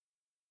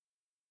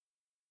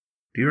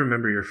Do you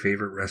remember your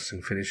favorite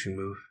wrestling finishing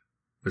move?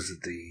 Was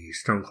it the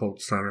Stone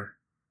Cold Stunner?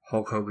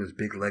 Hulk Hogan's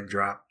big leg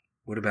drop?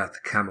 What about the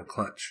camel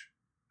clutch?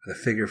 Or the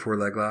figure four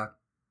leg lock?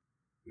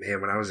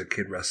 Man, when I was a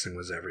kid, wrestling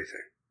was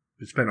everything.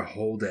 We'd spend a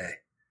whole day,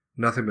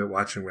 nothing but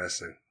watching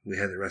wrestling. We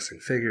had the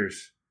wrestling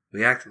figures.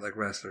 We acted like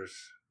wrestlers.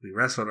 We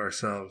wrestled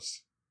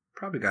ourselves.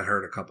 Probably got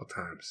hurt a couple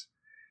times.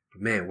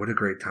 But man, what a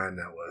great time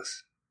that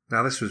was.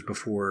 Now, this was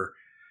before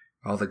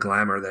all the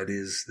glamour that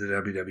is the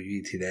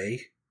WWE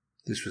today.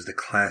 This was the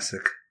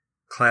classic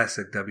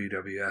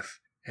WWF,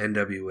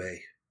 NWA,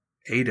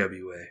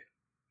 AWA,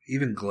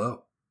 even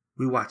G.L.O.W.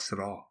 We watched it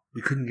all.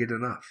 We couldn't get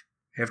enough.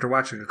 After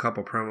watching a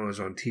couple promos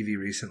on TV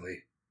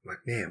recently, I'm like,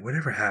 man,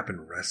 whatever happened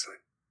to wrestling?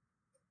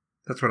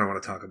 That's what I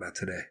want to talk about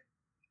today.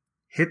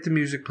 Hit the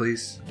music,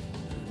 please.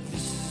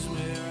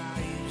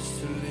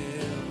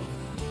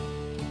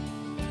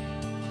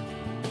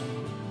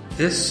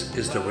 This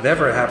is the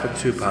Whatever Happened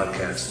To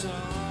podcast,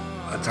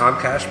 a Tom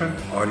Cashman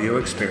audio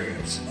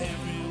experience.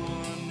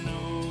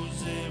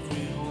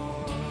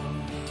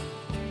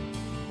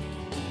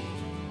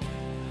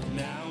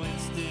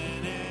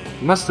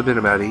 I must have been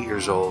about 8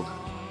 years old.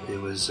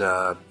 It was,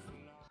 I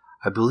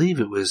believe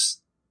it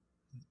was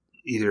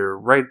either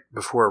right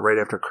before or right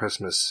after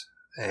Christmas,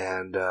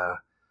 and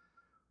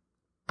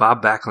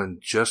Bob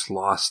Backlund just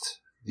lost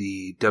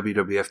the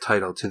WWF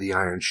title to the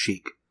Iron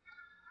Sheik.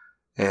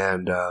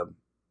 And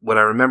what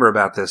I remember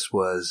about this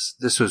was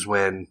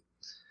when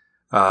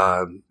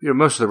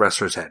most of the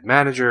wrestlers had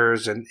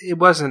managers, and it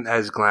wasn't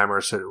as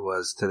glamorous as it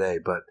was today.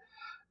 But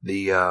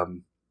the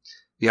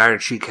Iron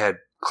Sheik had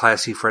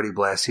classy Freddie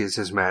Blassie as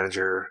his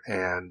manager,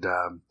 and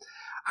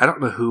I don't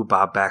know who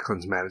Bob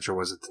Backlund's manager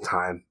was at the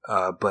time,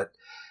 but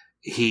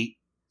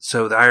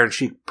so the Iron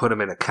Sheik put him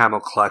in a camel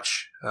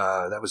clutch.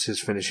 That was his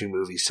finishing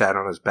move. He sat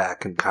on his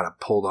back and kind of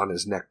pulled on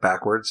his neck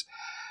backwards,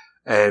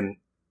 and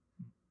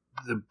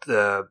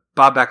the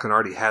Bob Backlund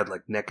already had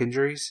like neck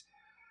injuries,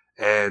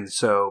 and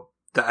so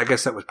I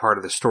guess that was part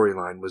of the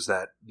storyline, was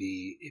that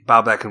the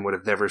Bob Backlund would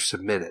have never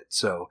submitted.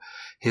 So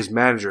his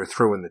manager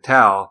threw in the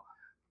towel,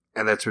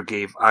 and that's what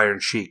gave Iron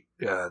Sheik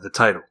the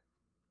title.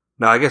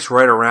 Now, I guess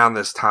right around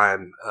this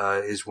time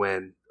is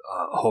when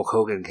Hulk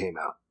Hogan came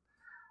out.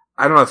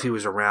 I don't know if he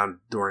was around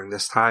during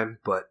this time,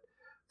 but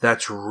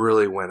that's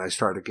really when I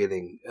started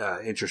getting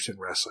interested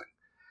in wrestling.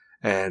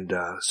 And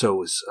so it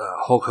was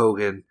Hulk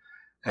Hogan,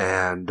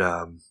 and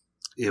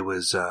it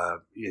was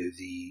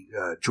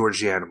the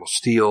George the Animal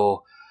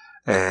Steel,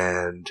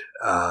 and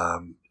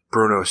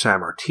Bruno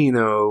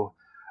Sammartino,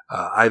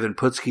 Ivan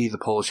Putski, the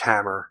Polish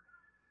Hammer.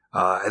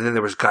 And then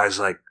there was guys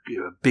like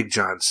Big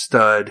John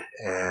Studd,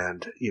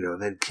 and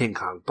then King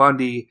Kong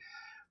Bundy.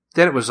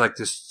 Then it was like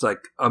this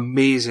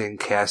amazing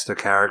cast of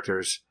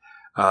characters: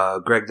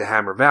 Greg the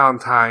Hammer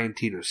Valentine,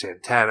 Tito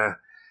Santana,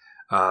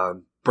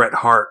 Bret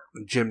Hart,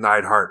 Jim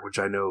Neidhart, which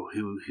I know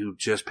who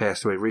just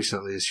passed away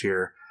recently this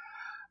year,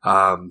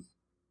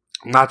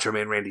 Macho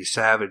Man Randy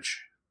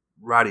Savage,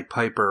 Roddy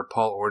Piper,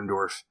 Paul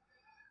Orndorff,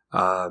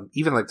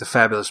 even like the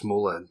Fabulous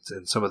Moolah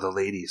and some of the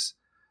ladies.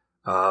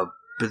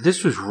 But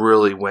this was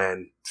really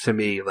when, to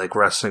me, like,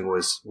 wrestling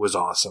was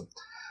awesome.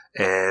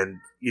 And,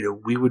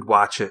 we would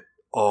watch it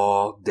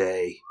all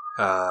day,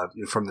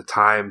 from the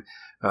time,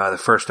 the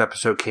first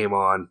episode came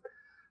on.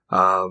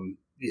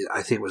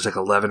 I think it was like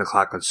 11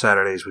 o'clock on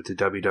Saturdays with the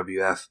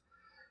WWF.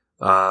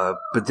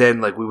 But then,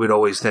 like, we would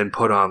always then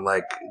put on,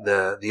 like,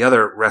 the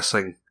other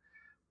wrestling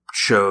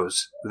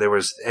shows. There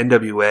was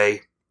NWA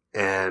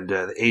and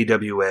the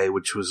AWA,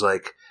 which was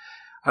like,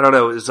 I don't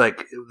know, it was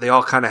like, they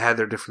all kind of had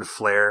their different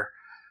flair.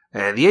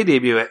 And the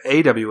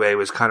AWA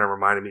was kind of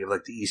reminding me of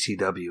like the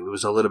ECW. It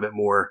was a little bit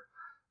more,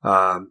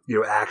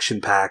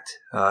 action-packed.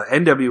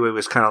 NWA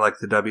was kind of like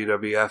the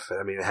WWF.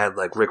 I mean, it had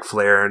like Ric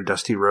Flair and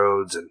Dusty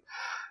Rhodes and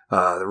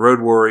the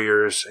Road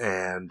Warriors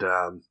and,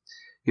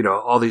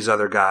 all these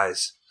other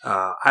guys.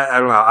 I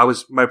don't know.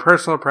 My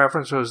personal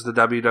preference was the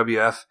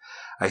WWF.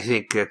 I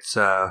think it's,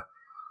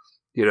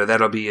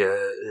 that'll be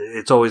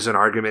it's always an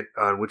argument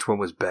on which one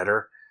was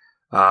better.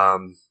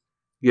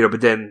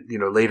 But then,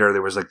 later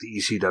there was like the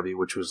ECW,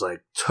 which was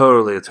like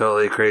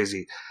totally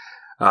crazy.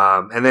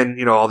 And then,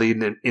 all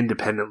the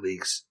independent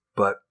leagues.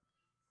 But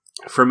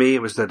for me,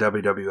 it was the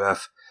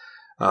WWF.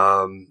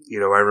 I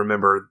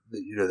remember,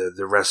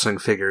 the wrestling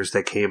figures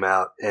that came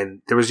out,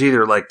 and there was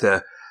either like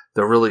the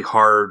really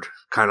hard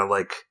kind of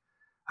like,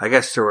 I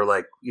guess there were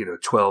like,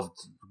 12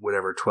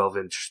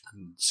 inch,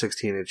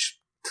 16 inch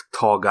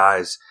tall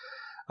guys.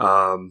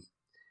 But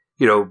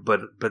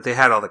they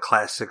had all the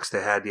classics.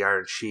 They had the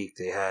Iron Sheik.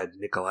 They had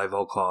Nikolai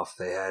Volkov.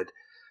 They had,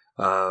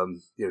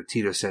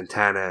 Tito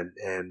Santana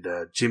and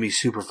Jimmy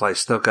Superfly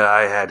Snuka.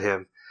 I had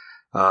him.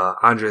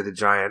 Andre the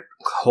Giant,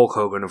 Hulk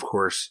Hogan, of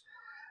course.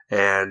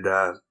 And,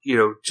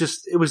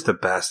 it was the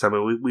best. I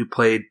mean, we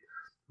played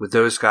with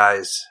those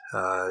guys,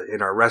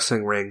 in our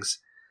wrestling rings,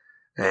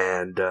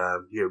 and,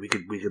 we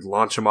could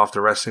launch them off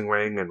the wrestling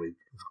ring, and we,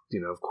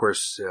 of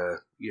course,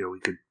 we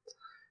could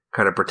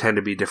kind of pretend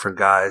to be different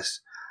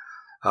guys.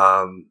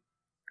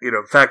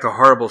 in fact, a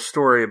horrible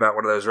story about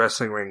one of those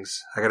wrestling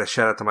rings. I got to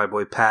shout out to my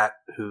boy Pat,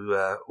 who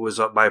was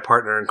my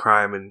partner in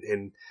crime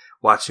in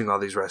watching all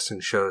these wrestling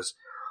shows.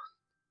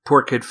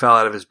 Poor kid fell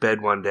out of his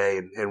bed one day,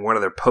 and one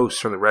of their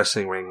posts from the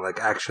wrestling ring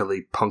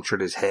actually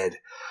punctured his head,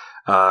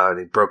 and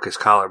he broke his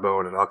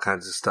collarbone and all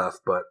kinds of stuff.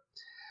 But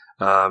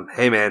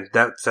hey, man,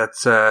 that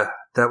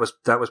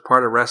was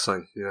part of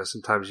wrestling.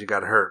 Sometimes you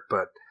got hurt,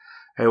 but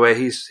anyway,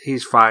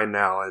 he's fine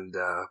now, and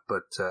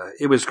but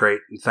it was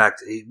great. In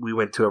fact, we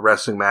went to a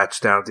wrestling match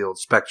down at the old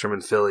Spectrum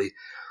in Philly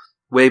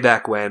way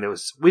back when.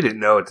 We didn't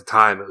know at the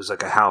time it was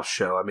like a house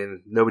show. I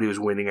mean, nobody was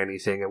winning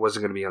anything. It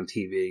wasn't going to be on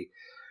TV.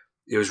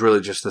 It was really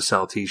just to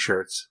sell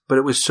T-shirts, but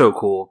it was so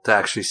cool to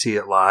actually see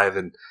it live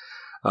and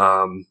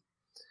to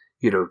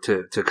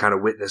kind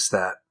of witness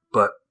that.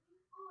 But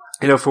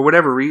for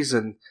whatever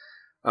reason,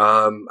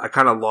 I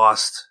kind of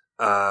lost.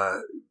 I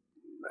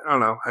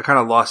don't know. I kind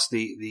of lost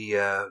the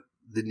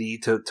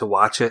need to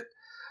watch it.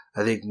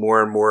 I think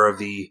more and more of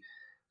the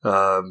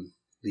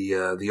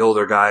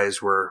older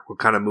guys were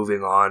kind of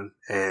moving on,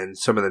 and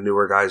some of the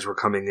newer guys were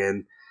coming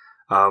in.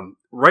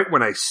 Right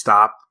when I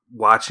stopped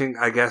watching,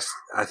 I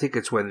think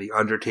it's when The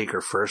Undertaker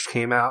first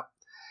came out.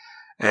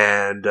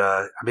 And,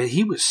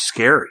 he was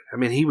scary.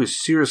 He was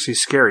seriously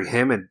scary.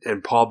 Him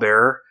and Paul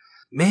Bearer.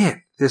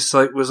 Man, this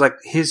was like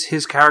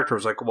his character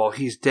was like, well,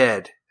 he's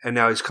dead and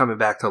now he's coming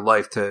back to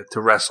life to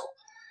wrestle.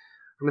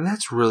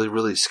 That's really,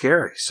 really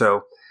scary.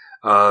 So,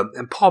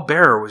 and Paul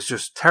Bearer was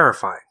just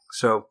terrifying.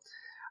 So,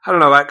 I don't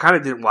know. I kind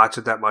of didn't watch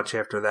it that much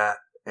after that.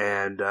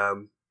 And,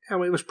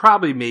 it was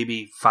probably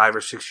maybe 5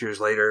 or 6 years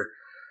later.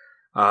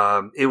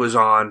 It was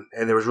on,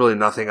 and there was really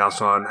nothing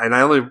else on. And I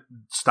only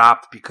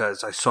stopped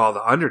because I saw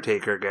The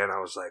Undertaker again.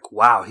 I was like,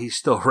 wow, he's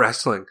still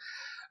wrestling.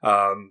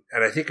 And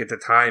I think at the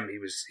time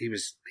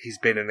he's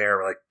been in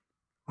there like,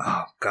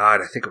 oh God,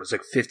 I think it was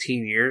like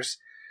 15 years.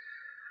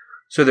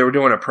 So they were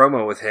doing a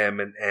promo with him,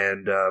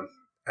 and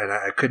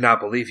I could not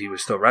believe he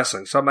was still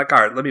wrestling. So I'm like, all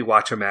right, let me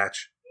watch a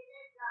match.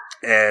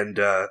 And,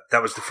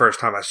 that was the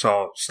first time I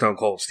saw Stone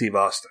Cold Steve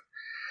Austin.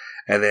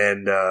 And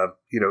then, I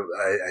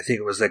think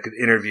it was like an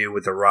interview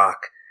with The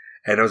Rock.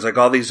 And it was like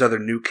all these other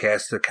new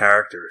cast of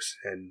characters.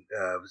 And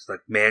it was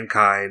like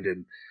Mankind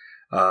and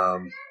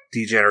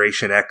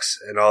D-Generation X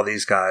and all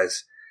these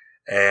guys.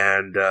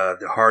 And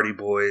the Hardy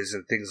Boys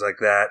and things like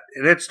that.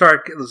 And it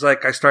was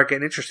like I start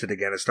getting interested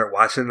again. I start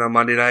watching it on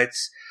Monday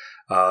nights.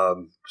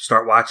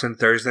 Start watching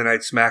Thursday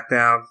Night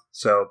SmackDown.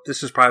 So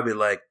this is probably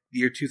like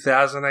year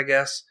 2000, I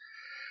guess.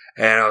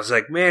 And I was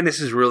like, man,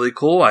 this is really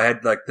cool. I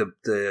had like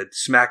the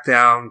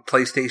SmackDown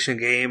PlayStation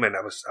game, and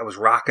I was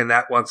rocking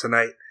that once a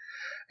night.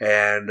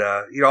 And,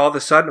 all of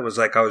a sudden it was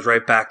like I was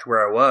right back to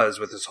where I was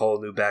with this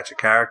whole new batch of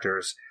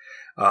characters.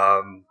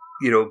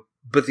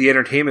 But the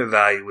entertainment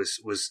value was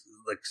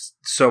like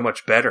so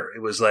much better.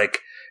 It was like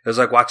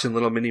watching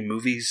little mini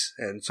movies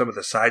and some of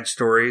the side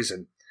stories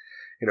and,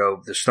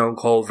 the Stone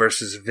Cold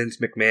versus Vince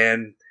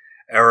McMahon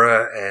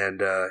era. And,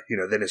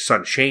 then his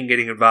son Shane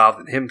getting involved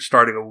and him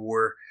starting a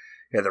war.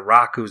 The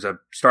Rock, who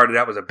started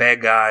out was a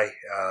bad guy,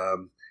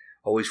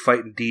 always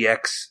fighting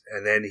DX,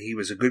 and then he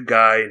was a good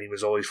guy, and he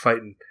was always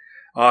fighting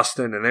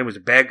Austin, and then was a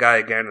bad guy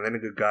again, and then a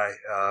good guy.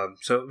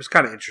 So it was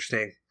kind of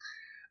interesting.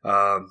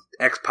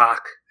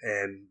 X-Pac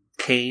and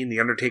Kane, The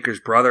Undertaker's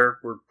brother,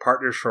 were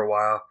partners for a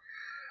while.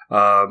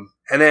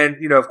 And then,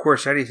 of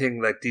course,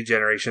 anything like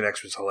D-Generation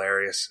X was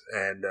hilarious,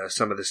 and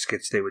some of the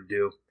skits they would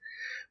do.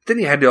 But then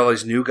you had all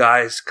these new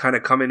guys kind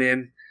of coming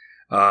in.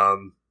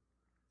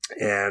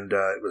 And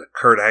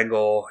Kurt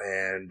Angle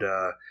and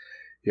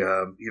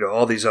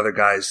all these other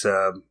guys,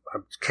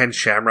 Ken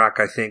Shamrock,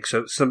 I think.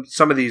 So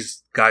some of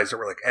these guys that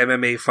were like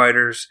MMA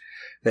fighters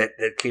that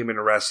came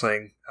into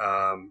wrestling,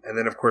 and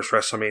then of course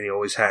WrestleMania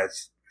always had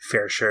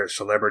fair share of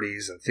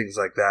celebrities and things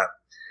like that.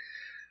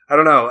 I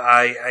don't know.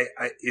 I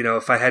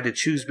if I had to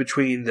choose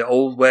between the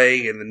old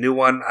way and the new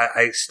one,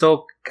 I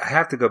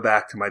have to go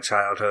back to my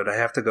childhood. I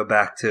have to go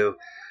back to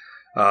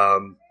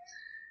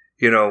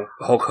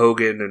Hulk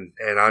Hogan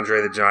and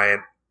Andre the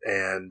Giant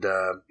and,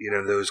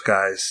 those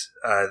guys.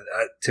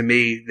 To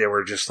me, they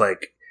were just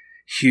like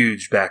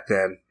huge back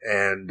then.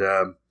 And,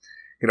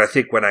 I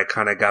think when I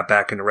kind of got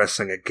back into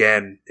wrestling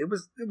again, it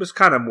was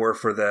kind of more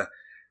for the,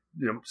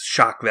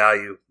 shock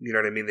value. You know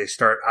what I mean? They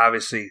start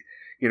obviously,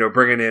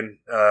 bringing in,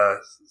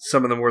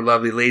 some of the more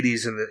lovely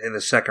ladies in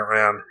the second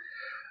round.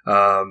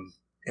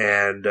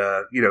 And,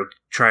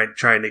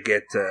 trying to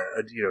get,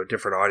 a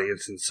different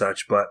audience and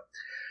such. But,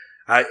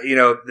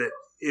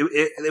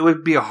 it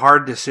would be a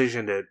hard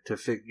decision to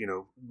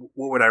figure,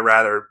 what would I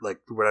rather,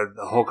 like,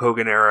 the Hulk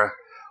Hogan era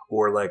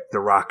or like the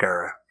Rock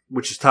era,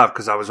 which is tough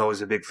because I was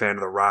always a big fan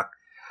of the Rock.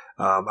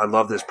 I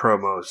loved his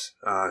promos.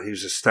 He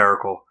was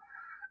hysterical.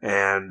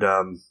 And,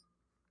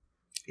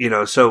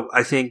 so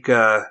I think,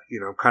 I'm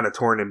kind of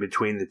torn in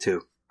between the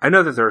two. I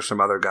know that there are some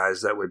other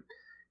guys that would,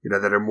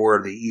 that are more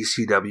of the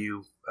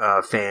ECW,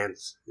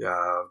 fans,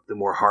 the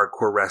more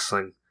hardcore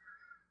wrestling.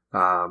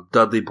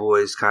 Dudley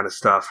Boys kind of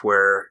stuff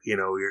where,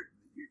 your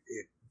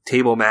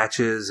table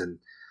matches and,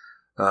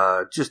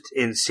 just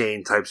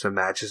insane types of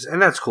matches.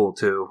 And that's cool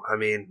too.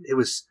 It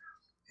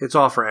it's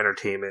all for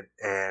entertainment.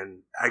 And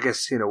I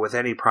guess, with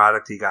any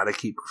product, you got to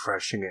keep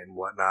refreshing it and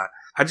whatnot.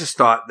 I just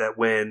thought that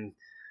when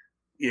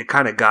it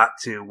kind of got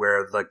to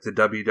where like the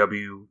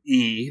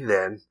WWE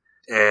then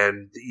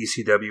and the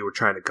ECW were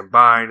trying to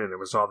combine, and there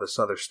was all this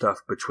other stuff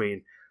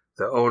between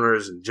the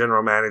owners and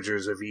general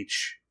managers of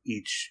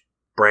each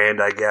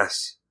brand, I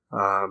guess.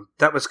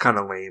 That was kind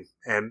of lame.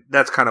 And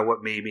that's kind of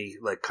what made me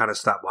like kind of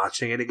stop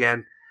watching it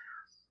again.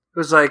 It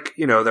was like,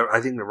 I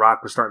think The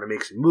Rock was starting to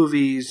make some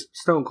movies.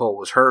 Stone Cold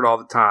was hurt all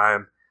the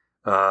time.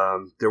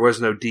 There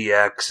was no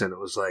DX, and it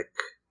was like,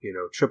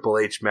 Triple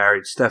H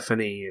married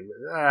Stephanie, and,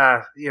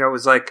 it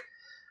was like,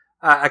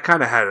 I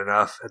kind of had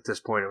enough at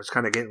this point. It was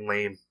kind of getting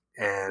lame.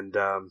 And,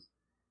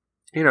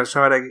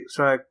 so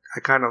I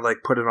kind of like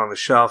put it on the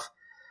shelf.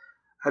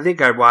 I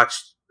think I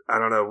watched, I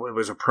don't know, it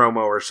was a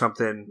promo or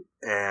something.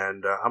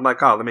 And I'm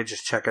like, oh, let me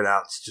just check it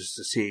out just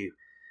to see,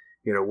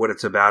 what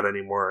it's about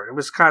anymore. It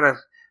was kind of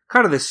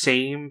the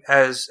same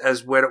as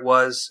what it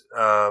was,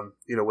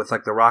 with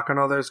like The Rock and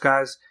all those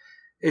guys.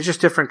 It's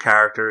just different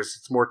characters.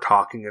 It's more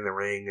talking in the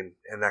ring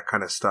and that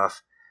kind of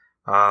stuff.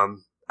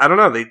 I don't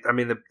know.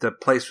 The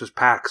place was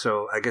packed,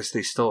 so I guess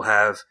they still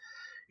have,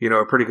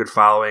 a pretty good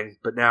following.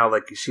 But now,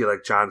 like, you see,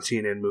 like, John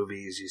Cena in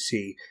movies. You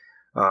see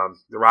The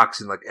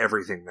Rock's in, like,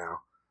 everything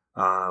now,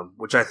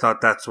 which I thought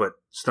that's what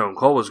Stone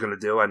Cold was going to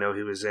do. I know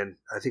he was in,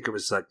 I think it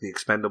was, like, The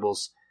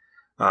Expendables.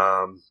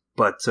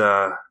 But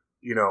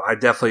I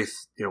definitely,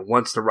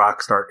 once The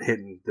Rock started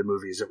hitting the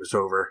movies, it was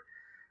over.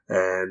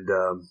 And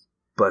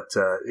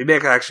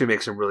it actually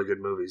makes some really good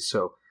movies,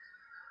 so.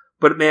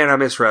 But man, I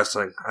miss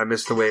wrestling. I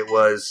miss the way it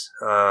was.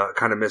 I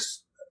kind of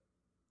miss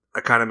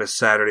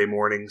Saturday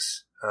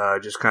mornings.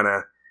 Just kind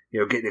of,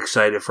 getting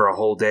excited for a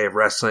whole day of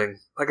wrestling.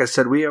 Like I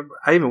said,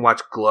 I even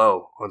watched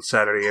G.L.O.W on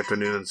Saturday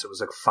afternoons. It was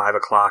like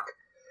 5:00,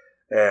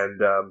 and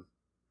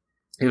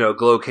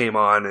G.L.O.W came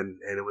on, and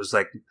it was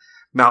like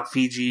Mount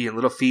Fiji and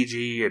Little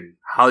Fiji and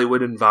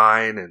Hollywood and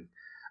Vine and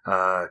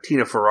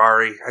Tina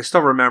Ferrari. I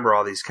still remember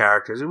all these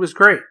characters. It was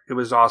great. It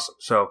was awesome.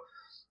 So.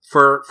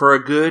 For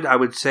a good, I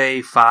would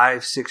say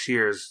 5-6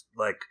 years,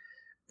 like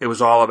it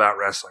was all about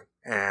wrestling.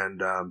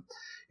 And,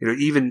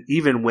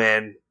 even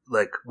when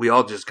like we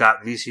all just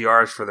got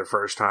VCRs for the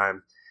first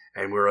time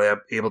and we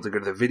were able to go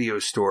to the video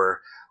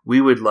store,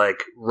 we would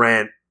like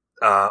rent,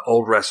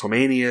 old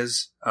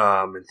WrestleManias,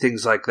 and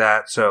things like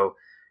that. So,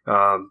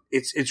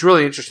 it's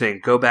really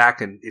interesting. Go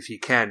back, and if you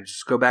can,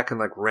 just go back and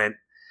like rent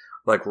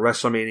like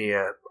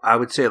WrestleMania. I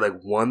would say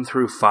like 1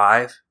 through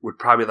 5 would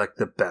probably like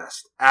the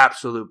best,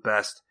 absolute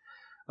best.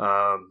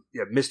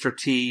 Mr.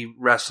 T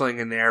wrestling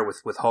in there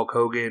with Hulk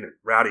Hogan and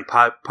Rowdy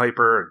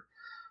Piper and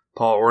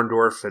Paul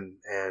Orndorff and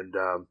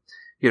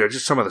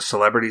just some of the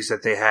celebrities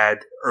that they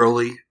had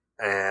early.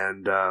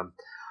 And,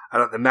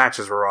 the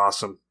matches were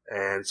awesome.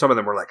 And some of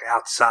them were like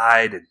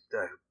outside and,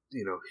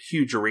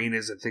 huge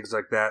arenas and things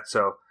like that.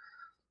 So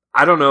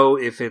I don't know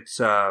if it's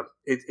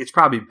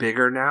probably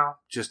bigger now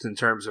just in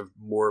terms of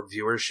more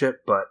viewership,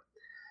 but,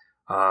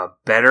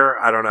 better.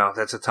 I don't know.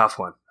 That's a tough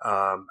one.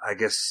 I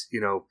guess,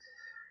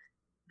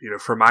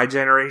 for my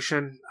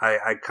generation,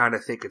 I kind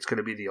of think it's going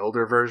to be the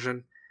older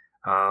version.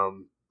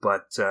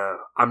 But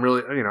I'm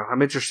really,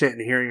 I'm interested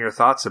in hearing your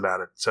thoughts about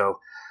it. So,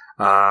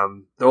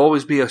 there'll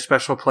always be a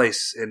special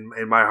place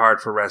in my heart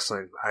for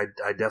wrestling.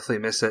 I definitely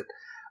miss it.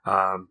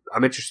 I'm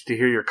interested to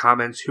hear your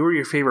comments. Who are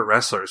your favorite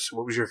wrestlers?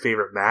 What was your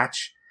favorite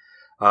match?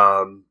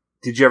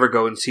 Did you ever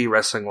go and see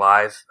wrestling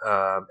live,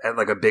 at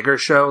like a bigger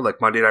show, like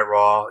Monday Night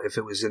Raw, if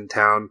it was in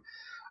town,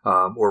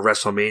 or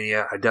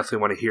WrestleMania? I definitely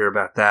want to hear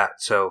about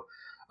that. So,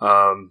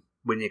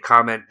 when you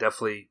comment,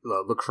 definitely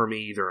look for me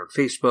either on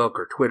Facebook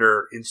or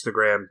Twitter,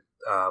 Instagram,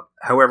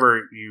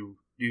 however you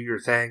do your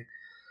thing.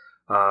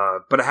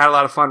 But I had a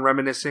lot of fun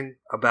reminiscing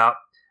about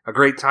a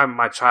great time in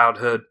my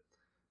childhood.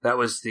 That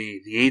was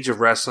the age of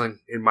wrestling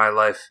in my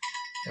life,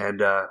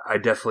 and I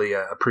definitely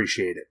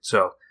appreciate it.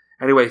 So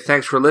anyway,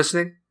 thanks for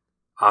listening.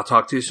 I'll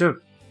talk to you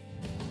soon.